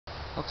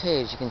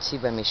Okay, as you can see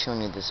by me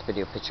showing you this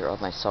video picture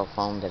of my cell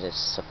phone, that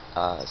is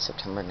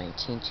September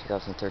 19,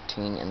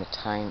 2013, and the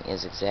time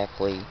is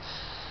exactly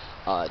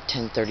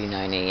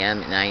 10:39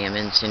 a.m. and I am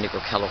in San Diego,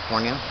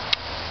 California.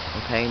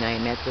 Okay, and I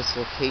am at this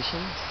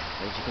location,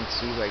 as you can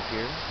see right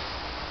here,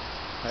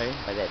 okay,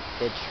 by that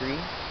dead tree.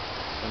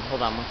 And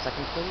hold on 1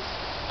 second, please.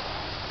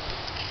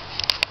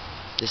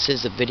 This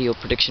is a video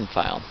prediction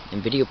file,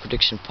 and video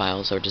prediction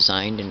files are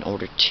designed in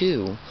order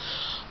to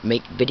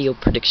make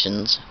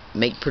predictions,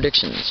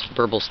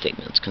 verbal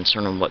statements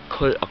concerning what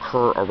could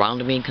occur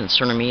around me,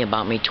 concerning me,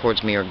 about me,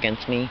 towards me, or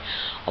against me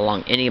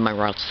along any of my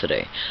routes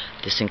today.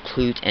 This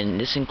includes,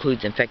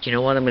 in fact, you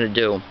know what I'm going to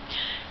do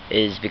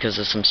is, because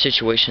of some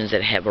situations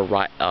that have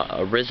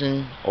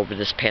arisen over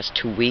this past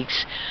 2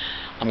 weeks,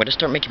 I'm going to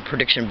start making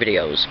prediction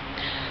videos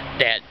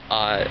that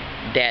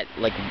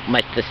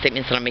like the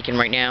statements that I'm making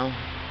right now.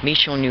 Me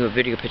showing you a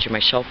video picture of my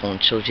cell phone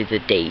shows you the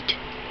date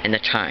and the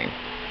time.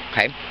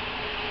 Okay?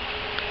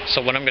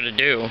 So what I'm going to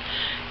do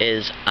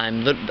is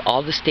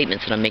all the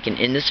statements that I'm making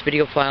in this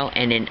video file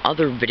and in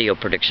other video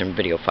prediction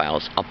video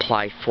files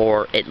apply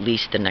for at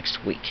least the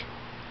next week.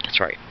 That's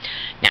right.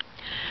 Now,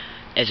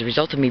 as a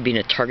result of me being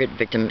a target,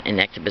 victim, and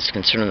activist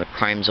concerning the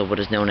crimes of what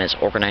is known as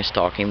organized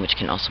stalking, which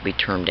can also be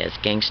termed as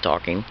gang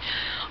stalking,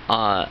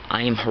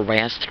 I am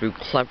harassed through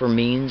clever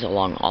means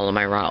along all of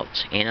my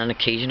routes. And on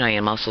occasion, I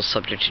am also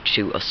subject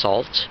to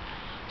assaults,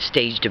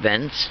 staged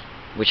events,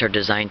 which are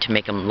designed to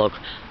make them look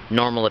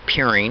normal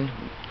appearing.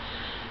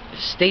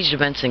 Staged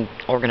events in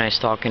organized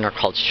stalking are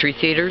called street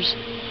theaters,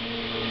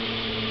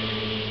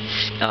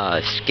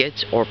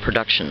 skits, or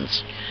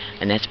productions.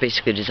 And that's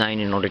basically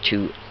designed in order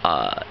to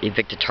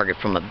evict a target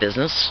from a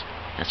business.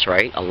 That's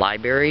right, a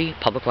library,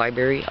 public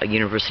library, a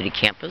university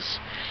campus,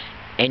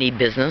 any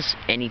business,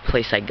 any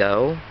place I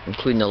go,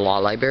 including the law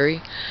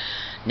library.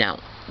 Now,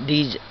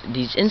 these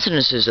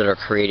incidences that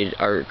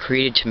are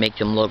created to make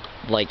them look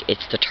like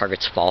it's the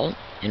target's fault,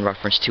 in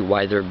reference to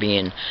why they're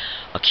being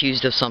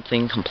accused of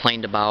something,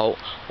 complained about,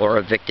 or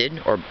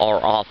evicted, or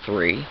all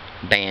three,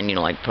 banned, you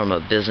know, like from a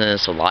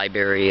business, a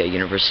library, a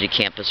university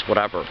campus,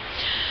 whatever.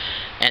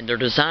 And they're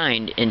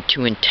designed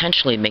to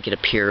intentionally make it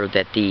appear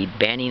that the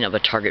banning of a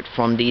target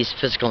from these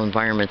physical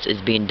environments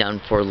is being done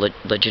for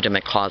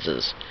legitimate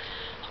causes.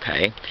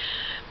 Okay?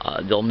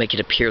 They'll make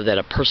it appear that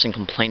a person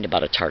complained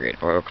about a target,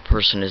 or a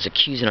person is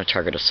accusing a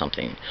target of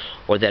something,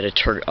 or that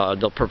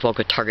they'll provoke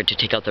a target to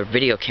take out their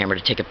video camera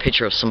to take a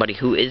picture of somebody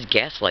who is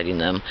gaslighting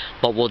them,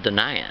 but will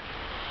deny it.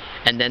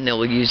 And then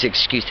they'll use the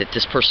excuse that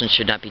this person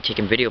should not be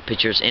taking video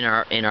pictures in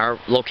our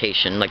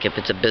location, like if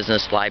it's a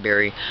business,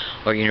 library,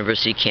 or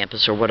university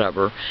campus, or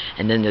whatever,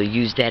 and then they'll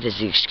use that as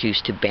the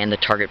excuse to ban the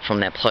target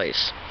from that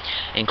place,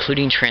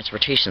 including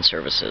transportation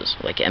services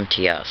like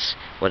MTS,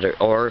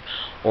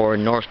 or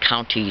North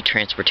County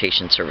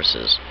Transportation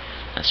Services.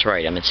 That's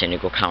right, I'm in San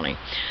Diego County.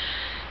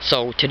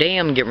 So today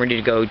I'm getting ready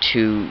to go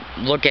to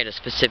look at a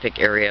specific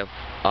area.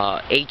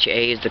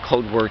 HA is the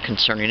code word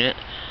concerning it.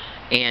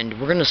 And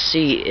we're going to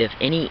see if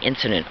any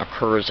incident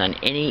occurs on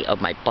any of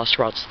my bus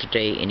routes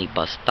today, any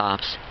bus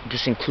stops.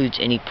 This includes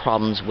any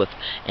problems with,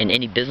 and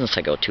any business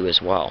I go to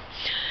as well.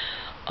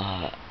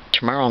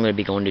 Tomorrow I'm going to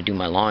be going to do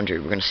my laundry.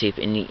 We're going to see if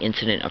any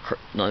incident occurs.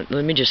 Let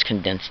me just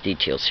condense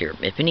details here.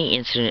 If any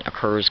incident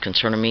occurs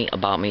concerning me,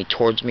 about me,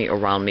 towards me,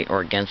 around me,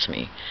 or against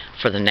me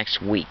for the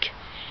next week,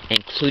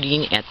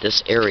 including at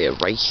this area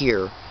right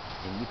here.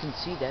 And you can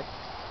see that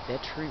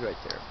tree right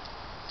there.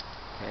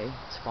 Okay,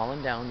 it's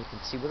fallen down. You can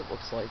see what it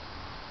looks like.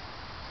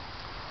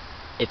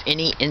 If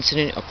any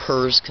incident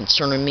occurs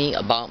concerning me,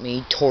 about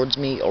me, towards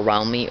me,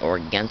 around me, or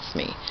against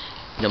me,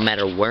 no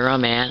matter where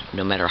I'm at,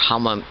 no matter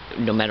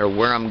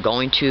where I'm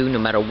going to, no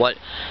matter what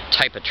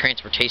type of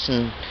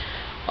transportation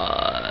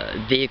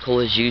vehicle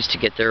is used to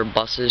get there,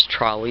 buses,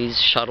 trolleys,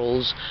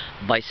 shuttles,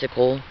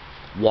 bicycle,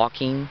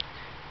 walking,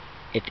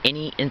 if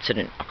any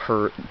incident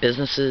occurs,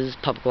 businesses,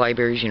 public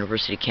libraries,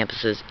 university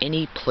campuses,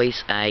 any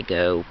place I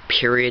go,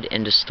 period,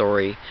 end of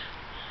story,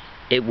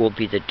 it will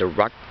be the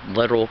direct,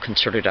 literal,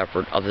 concerted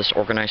effort of this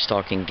organized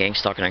stalking, gang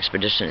stalking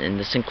expedition, and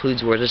this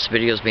includes where this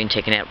video is being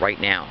taken at right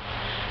now.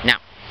 Now,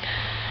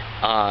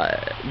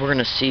 we're going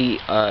to see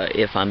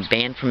if I'm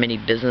banned from any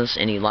business,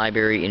 any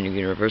library, any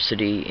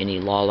university, any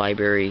law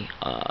library,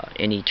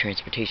 any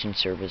transportation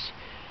service.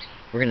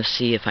 We're going to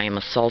see if I am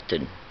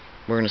assaulted.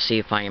 We're going to see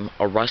if I am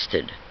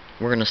arrested.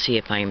 We're going to see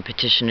if I am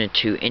petitioned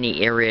to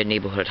any area,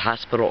 neighborhood,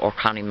 hospital, or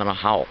county mental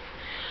health.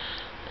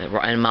 And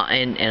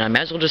I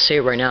might as well just say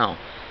it right now.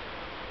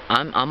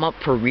 I'm up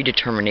for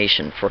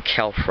redetermination for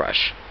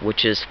CalFresh,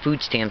 which is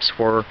food stamps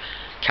for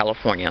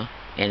California,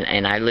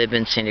 and I live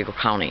in San Diego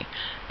County.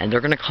 And they're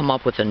going to come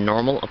up with a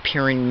normal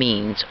appearing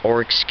means or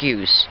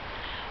excuse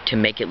to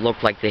make it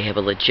look like they have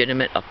a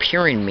legitimate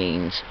appearing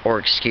means or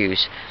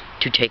excuse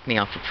to take me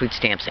off of food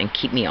stamps and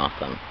keep me off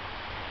them,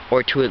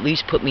 or to at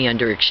least put me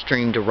under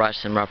extreme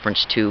duress in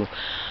reference to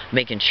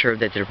making sure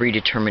that the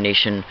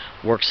redetermination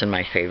works in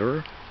my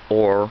favor,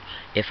 or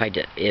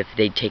if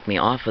they take me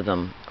off of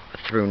them,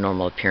 through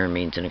normal appearing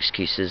means and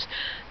excuses.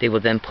 They will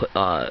then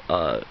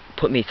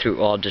put me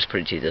through, I'll just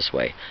put it to you this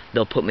way,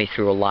 they'll put me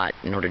through a lot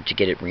in order to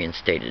get it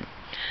reinstated.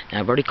 Now,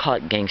 I've already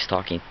caught gang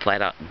stalking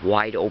flat out,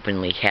 wide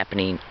openly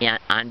happening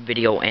on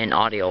video and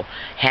audio,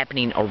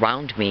 happening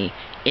around me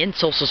in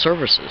social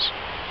services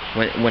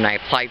when I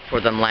applied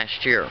for them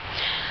last year.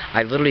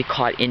 I literally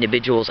caught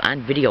individuals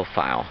on video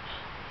file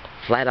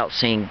flat out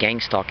saying gang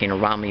stalking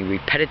around me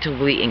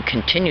repetitively and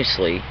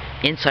continuously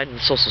inside of the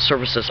social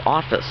services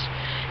office.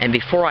 And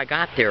before I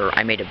got there,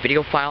 I made a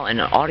video file and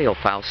an audio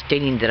file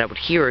stating that I would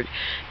hear it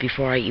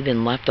before I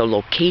even left the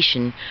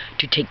location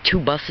to take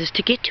 2 buses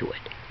to get to it.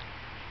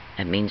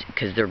 That means,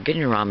 because they're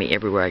getting around me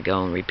everywhere I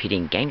go and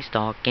repeating gang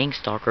stalk, gang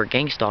stalker,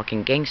 gang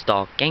stalking, gang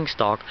stalk, gang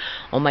stalk.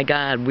 Oh my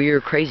God,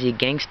 weird, crazy,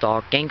 gang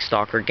stalk, gang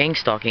stalker, gang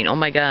stalking. Oh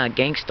my God,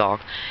 gang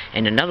stalk.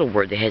 And another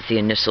word that has the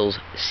initials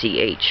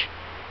CH.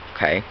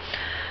 Okay?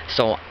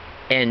 So,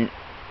 and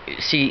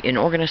see, in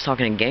organized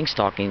stalking and gang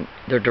stalking,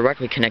 they're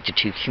directly connected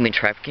to human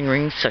trafficking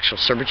rings, sexual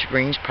servitude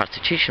rings,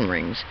 prostitution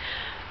rings,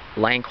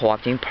 land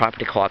co-opting,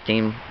 property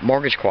co-opting,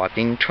 mortgage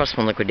co-opting, trust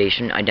fund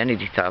liquidation,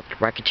 identity theft,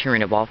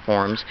 racketeering of all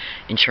forms,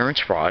 insurance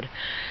fraud.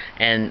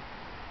 And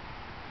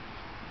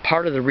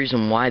part of the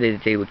reason why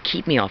they would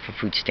keep me off of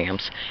food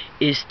stamps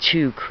is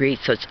to create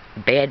such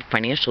bad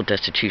financial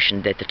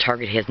destitution that the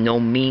target has no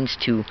means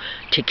to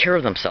take care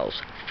of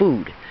themselves.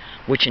 Food,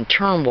 which in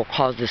turn will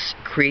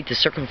create the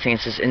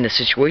circumstances in the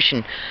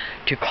situation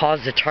to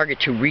cause the target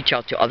to reach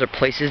out to other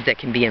places that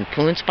can be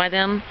influenced by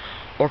them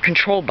or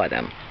controlled by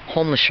them.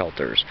 Homeless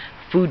shelters,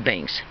 food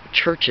banks,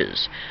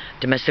 churches,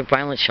 domestic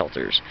violence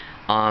shelters,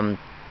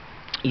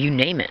 you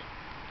name it.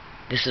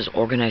 This is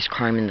organized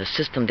crime in the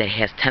system that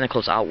has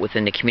tentacles out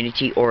within the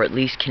community, or at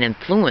least can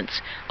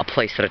influence a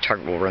place that a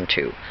target will run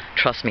to.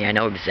 Trust me, I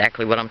know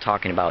exactly what I'm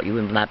talking about. You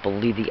would not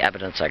believe the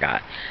evidence I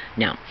got.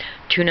 Now,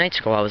 2 nights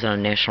ago I was on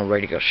a national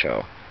radio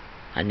show.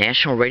 A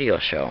national radio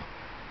show,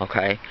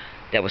 okay,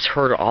 that was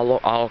heard all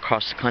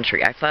across the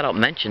country. I flat out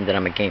mentioned that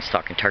I'm a gang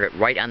stalking target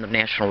right on the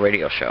national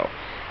radio show.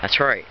 That's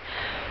right.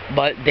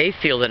 But they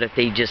feel that if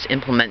they just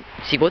implement,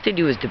 see, what they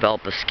do is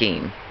develop a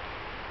scheme.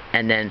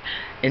 And then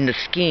in the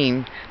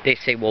scheme, they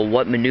say, well,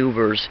 what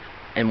maneuvers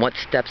and what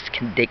steps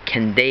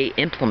can they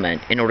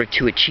implement in order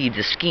to achieve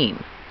the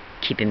scheme,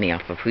 keeping me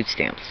off of food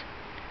stamps.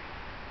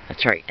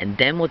 That's right. And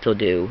then what they'll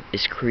do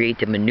is create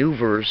the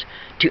maneuvers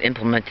to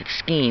implement the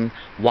scheme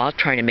while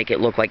trying to make it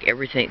look like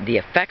everything, the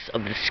effects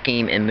of the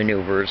scheme and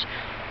maneuvers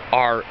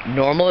are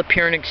normal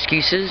appearing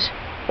excuses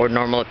or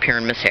normal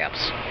appearing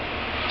mishaps.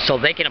 So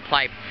they can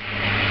apply.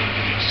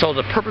 So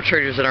the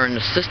perpetrators that are in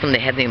the system, they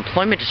have the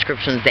employment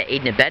descriptions that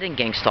aid and abet in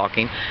gang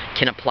stalking,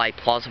 can apply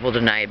plausible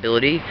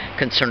deniability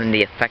concerning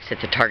the effects that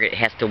the target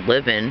has to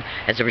live in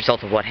as a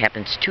result of what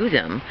happens to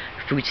them,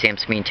 food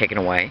stamps being taken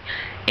away,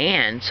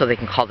 and so they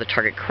can call the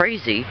target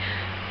crazy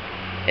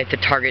if the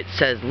target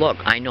says, look,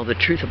 I know the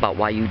truth about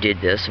why you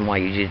did this and why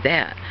you did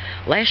that.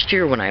 Last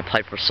year when I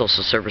applied for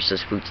social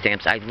services food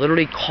stamps, I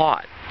literally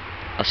caught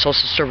a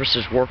social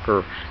services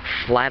worker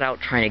flat out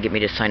trying to get me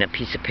to sign a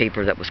piece of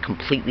paper that was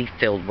completely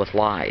filled with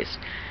lies.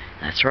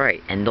 That's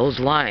right. And those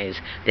lies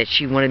that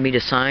she wanted me to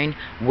sign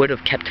would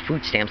have kept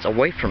food stamps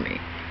away from me.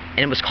 And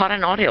it was caught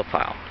on audio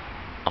file.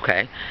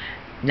 Okay?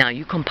 Now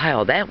you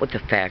compile that with the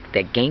fact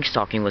that gang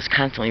stalking was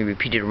constantly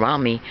repeated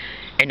around me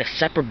in a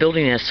separate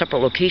building in separate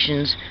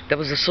locations that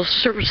was a social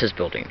services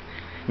building.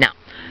 Now,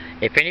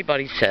 if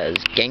anybody says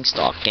gang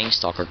stalk, gang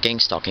stalker, gang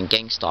stalking,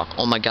 gang stalk,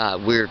 oh my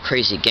God, weird,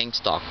 crazy, gang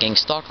stalk, gang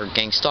stalker,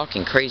 gang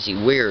stalking, crazy,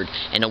 weird,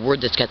 and a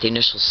word that's got the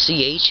initial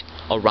CH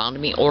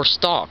around me or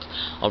stalk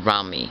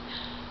around me,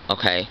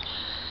 okay,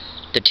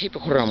 the tape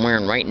recorder I'm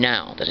wearing right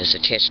now that is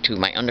attached to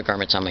my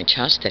undergarments on my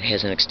chest that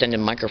has an extended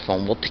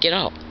microphone will pick it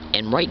up.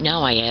 And right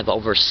now I have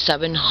over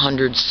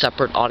 700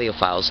 separate audio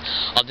files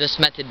of this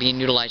method being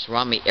utilized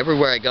around me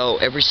everywhere I go,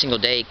 every single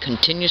day,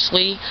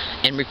 continuously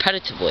and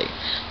repetitively.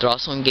 They're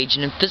also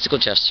engaging in physical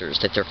gestures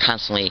that they're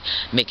constantly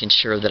making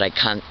sure that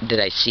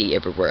I see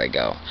everywhere I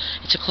go.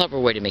 It's a clever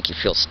way to make you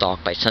feel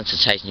stalked by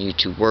sensitizing you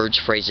to words,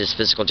 phrases,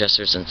 physical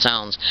gestures, and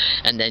sounds,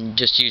 and then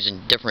just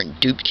using different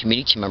duped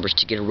community members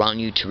to get around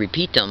you to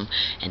repeat them.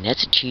 And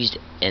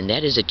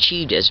that is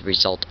achieved as a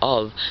result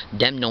of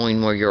them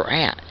knowing where you're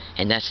at.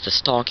 And that's the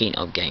stalking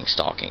of gang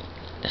stalking.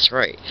 That's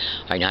right.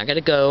 Alright, now I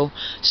gotta go.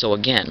 So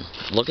again,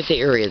 look at the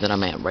area that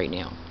I'm at right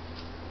now.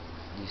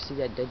 Do you see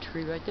that dead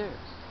tree right there?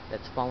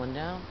 That's fallen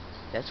down?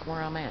 That's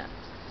where I'm at.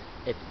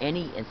 If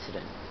any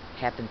incident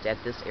happens at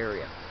this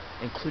area,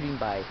 including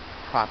by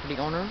property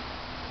owner,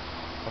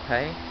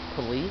 okay,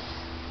 police,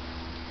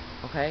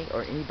 okay,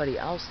 or anybody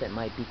else that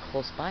might be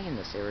close by in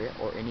this area,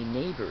 or any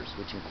neighbors,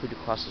 which include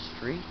across the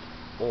street,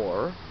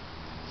 or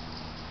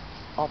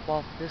up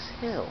off this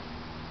hill.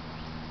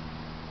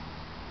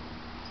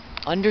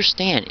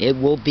 understand it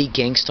will be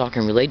gang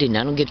stalking related, and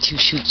I don't give two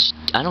shoots.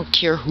 I don't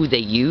care who they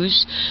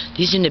use.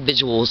 These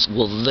individuals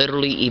will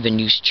literally even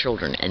use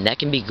children, and that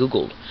can be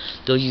Googled.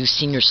 They'll use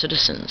senior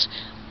citizens,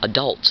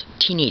 adults,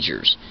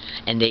 teenagers,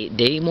 and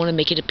they want to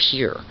make it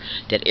appear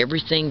that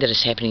everything that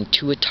is happening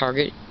to a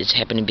target is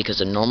happening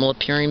because of normal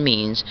appearing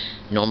means,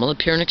 normal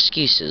appearing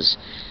excuses.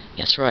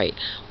 That's right.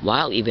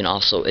 While even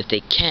also, if they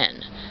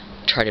can,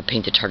 try to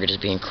paint the target as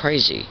being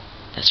crazy.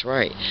 That's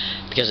right.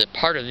 Because a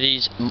part of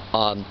these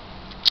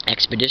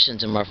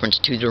expeditions in reference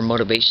to their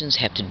motivations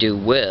have to do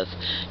with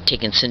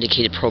taking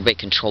syndicated probate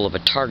control of a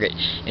target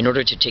in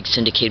order to take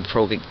syndicated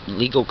probate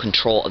legal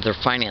control of their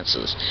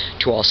finances,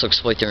 to also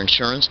exploit their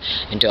insurance,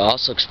 and to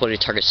also exploit a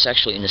target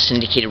sexually in a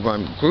syndicated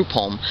run group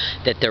home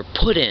that they're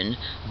put in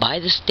by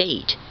the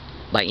state,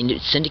 by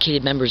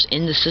syndicated members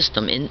in the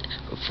system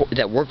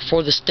that work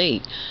for the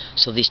state,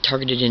 so these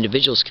targeted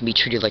individuals can be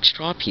treated like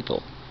straw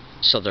people,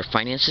 so their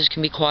finances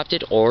can be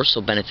co-opted, or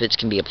so benefits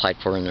can be applied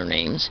for in their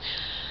names,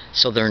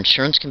 so their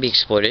insurance can be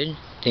exploited,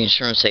 the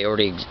insurance they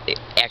already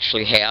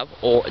actually have,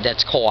 or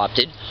that's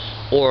co-opted,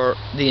 or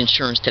the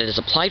insurance that is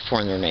applied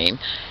for in their name,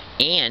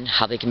 and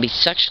how they can be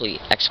sexually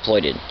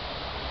exploited.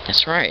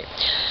 That's right.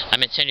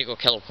 I'm in San Diego,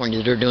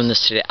 California. They're doing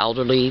this to the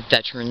elderly,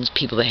 veterans,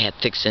 people that have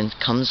fixed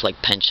incomes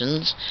like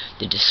pensions,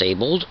 the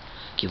disabled.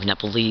 You would not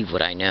believe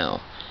what I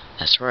know.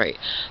 That's right.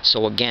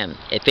 So again,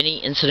 if any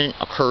incident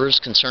occurs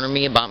concerning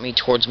me, about me,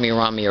 towards me,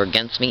 around me, or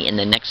against me in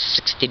the next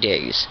 60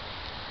 days,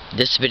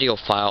 this video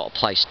file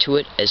applies to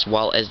it, as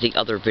well as the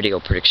other video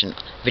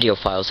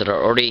files that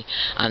are already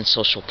on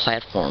social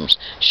platforms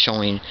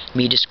showing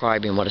me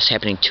describing what is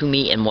happening to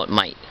me and what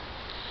might.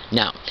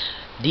 Now,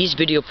 these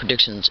video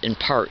predictions in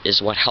part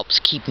is what helps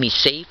keep me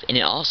safe, and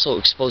it also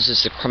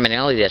exposes the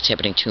criminality that's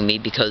happening to me,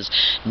 because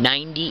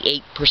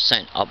 98%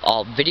 of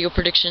all video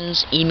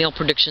predictions, email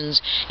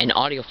predictions, and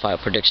audio file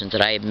predictions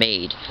that I have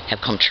made have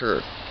come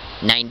true.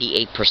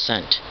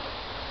 98%.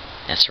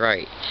 That's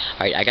right.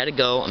 Alright, I gotta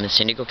go. I'm in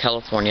San Diego,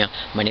 California.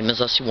 My name is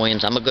Leslie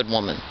Williams. I'm a good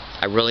woman.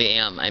 I really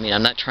am. I mean,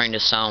 I'm not trying to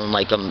sound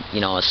like I'm,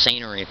 a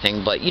saint or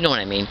anything, but you know what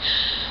I mean.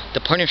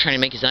 The point I'm trying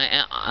to make is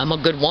I'm a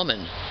good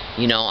woman.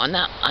 I'm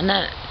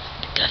not,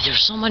 God,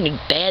 there's so many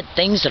bad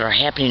things that are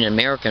happening in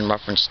America in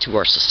reference to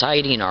our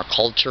society and our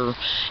culture,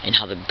 and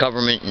how the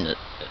government and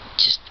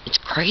it's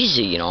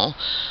crazy,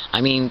 I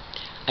mean,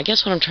 I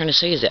guess what I'm trying to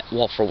say is that,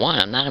 well, for one,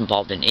 I'm not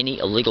involved in any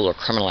illegal or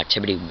criminal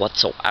activity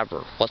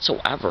whatsoever,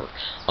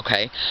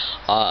 okay?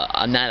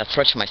 I'm not a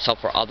threat to myself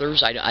or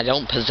others. I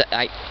don't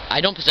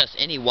possess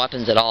any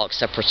weapons at all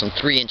except for some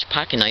 3-inch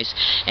pocket knives,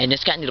 and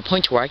it's gotten to the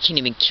point to where I can't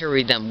even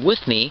carry them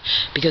with me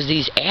because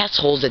these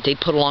assholes that they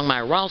put along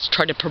my routes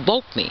try to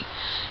provoke me.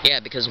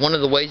 Yeah, because one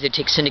of the ways they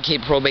take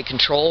syndicated probate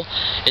control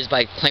is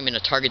by claiming a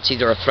target's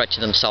either a threat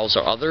to themselves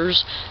or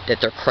others,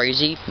 that they're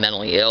crazy,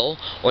 mentally ill,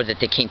 or that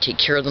they can't take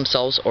care of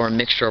themselves, or a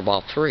mixture of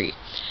all three.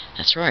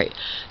 That's right.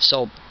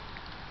 So,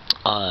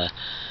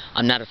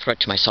 I'm not a threat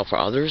to myself or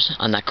others.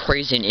 I'm not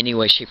crazy in any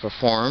way, shape, or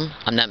form.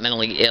 I'm not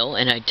mentally ill,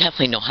 and I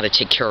definitely know how to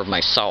take care of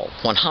myself,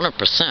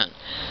 100%.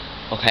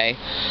 Okay?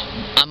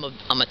 I'm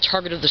a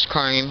target of this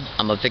crime.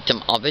 I'm a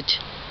victim of it,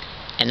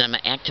 and I'm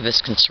an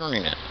activist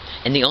concerning it.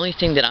 And the only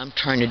thing that I'm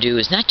trying to do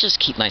is not just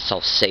keep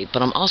myself safe,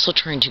 but I'm also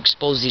trying to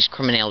expose these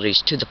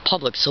criminalities to the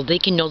public so they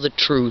can know the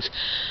truth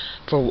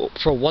for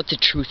what the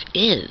truth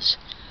is.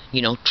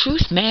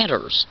 Truth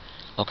matters,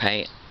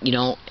 okay?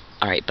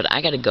 Alright, but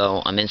I gotta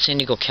go. I'm in San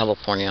Diego,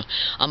 California.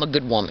 I'm a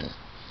good woman.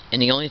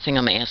 And the only thing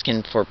I'm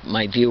asking for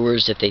my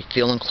viewers, if they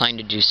feel inclined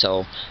to do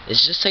so,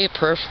 is just say a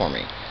prayer for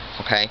me,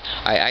 okay?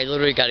 I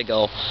literally gotta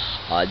go.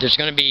 There's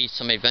gonna be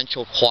some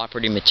eventual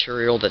cooperating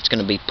material that's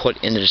gonna be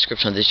put in the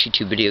description of this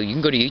YouTube video. You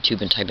can go to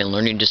YouTube and type in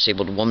 "Learning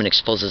Disabled Woman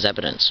Exposes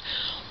Evidence,"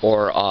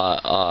 or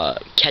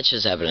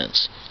 "Catches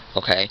Evidence."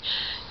 Okay,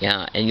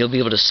 yeah, and you'll be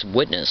able to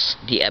witness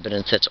the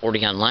evidence that's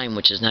already online,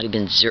 which is not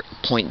even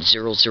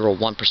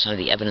 0.001% of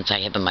the evidence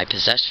I have in my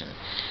possession.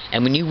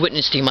 And when you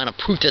witness the amount of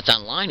proof that's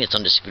online, it's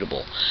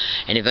undisputable.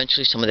 And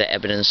eventually some of the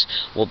evidence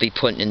will be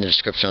put in the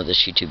description of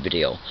this YouTube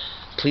video.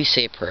 Please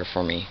say a prayer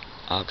for me,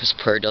 because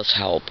prayer does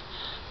help.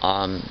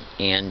 I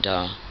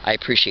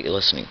appreciate you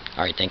listening.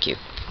 Alright, thank you.